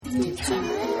Hey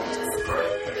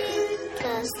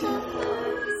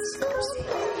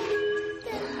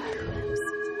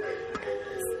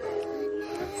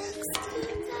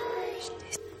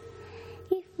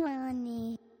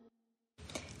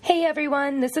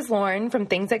everyone, this is Lauren from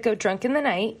Things That Go Drunk in the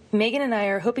Night. Megan and I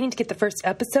are hoping to get the first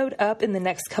episode up in the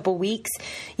next couple weeks.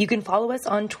 You can follow us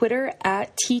on Twitter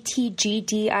at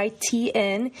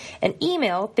TTGDITN and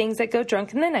email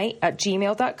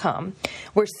thingsthatgodrunkinthenight@gmail.com.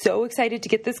 We're so excited to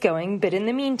get this going, but in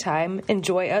the meantime,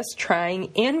 enjoy us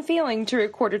trying and failing to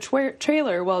record a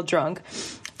trailer while drunk,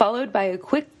 followed by a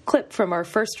quick clip from our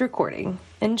first recording.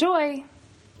 Enjoy!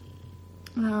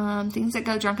 Things That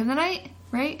Go Drunk in the Night,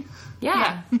 right?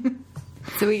 Yeah.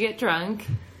 So we get drunk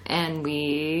and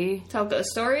we tell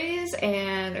ghost stories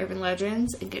and urban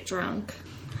legends and get drunk.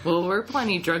 Well, we're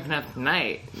plenty drunk enough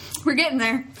tonight. We're getting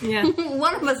there. Yeah.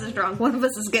 One of us is drunk. One of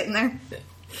us is getting there.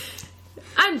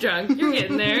 I'm drunk. You're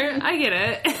getting there. I get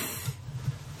it.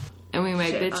 And we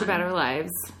might bitch about our lives.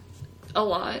 A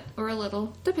lot or a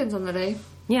little. Depends on the day.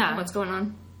 Yeah. And what's going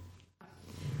on.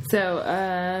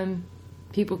 So,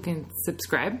 people can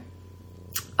subscribe.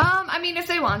 I mean, if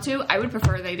they want to, I would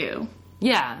prefer they do.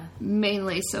 Yeah.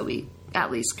 Mainly so we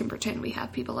at least can pretend we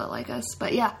have people that like us.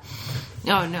 But yeah.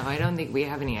 Oh, no, I don't think we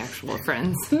have any actual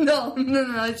friends. No.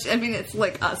 It's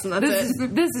like us and that's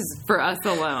it. This is for us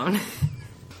alone.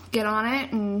 Get on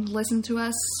it and listen to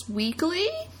us weekly,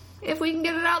 if we can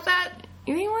get it out that.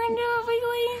 You think we're going to do it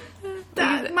weekly?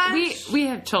 That much? We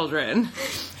have children.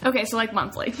 Okay, so like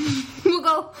monthly.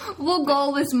 We'll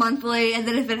go this monthly, and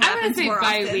then if it happens more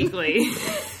often. I'm going to say bi-weekly.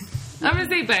 I'm going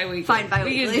to say bi-weekly. Fine,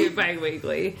 bi-weekly. We can do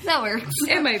bi-weekly. That works.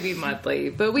 It might be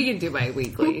monthly, but we can do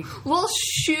bi-weekly. We'll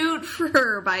shoot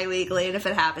for bi-weekly, and if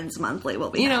it happens monthly, we'll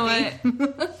be happy. You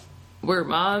know what? We're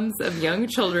moms of young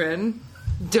children.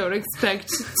 Don't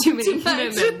expect too many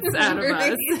commitments out of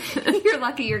us. You're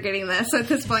lucky you're getting this at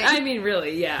this point. I mean,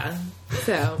 really, yeah.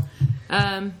 So,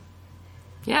 yeah,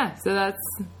 so that's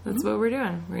what we're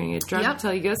doing. We're going to get drunk and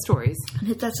tell you ghost stories. And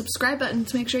hit that subscribe button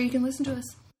to make sure you can listen to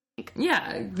us.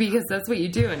 Yeah, because that's what you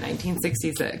do in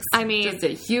 1966. I mean... Just a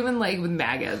human leg with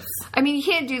maggots. I mean, you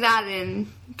can't do that in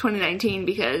 2019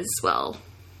 because, well...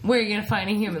 Where are you going to find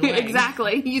a human leg?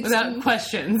 Exactly. Without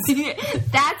questions.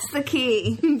 That's the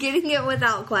key. Getting it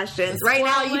without questions. Right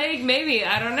now, leg, maybe.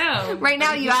 I don't know. Right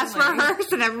now, you ask for a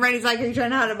hearse, and everybody's like, "Are you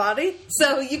trying to have a body?"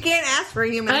 So you can't ask for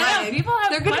a human leg. I know. People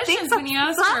have questions when you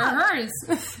ask for a hearse.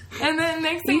 And then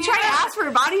next thing you try to ask for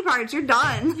body parts, you're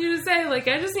done. You just say, like,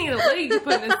 I just need a leg to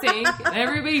put in the sink, and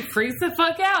everybody freaks the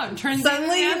fuck out and turns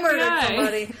suddenly you murdered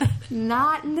somebody. FBI.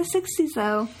 Not in the 60s,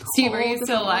 though. Steve, are you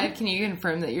still alive? Can you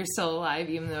confirm that you're still alive,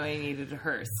 even though I needed a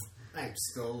hearse? I'm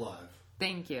still alive.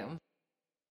 Thank you.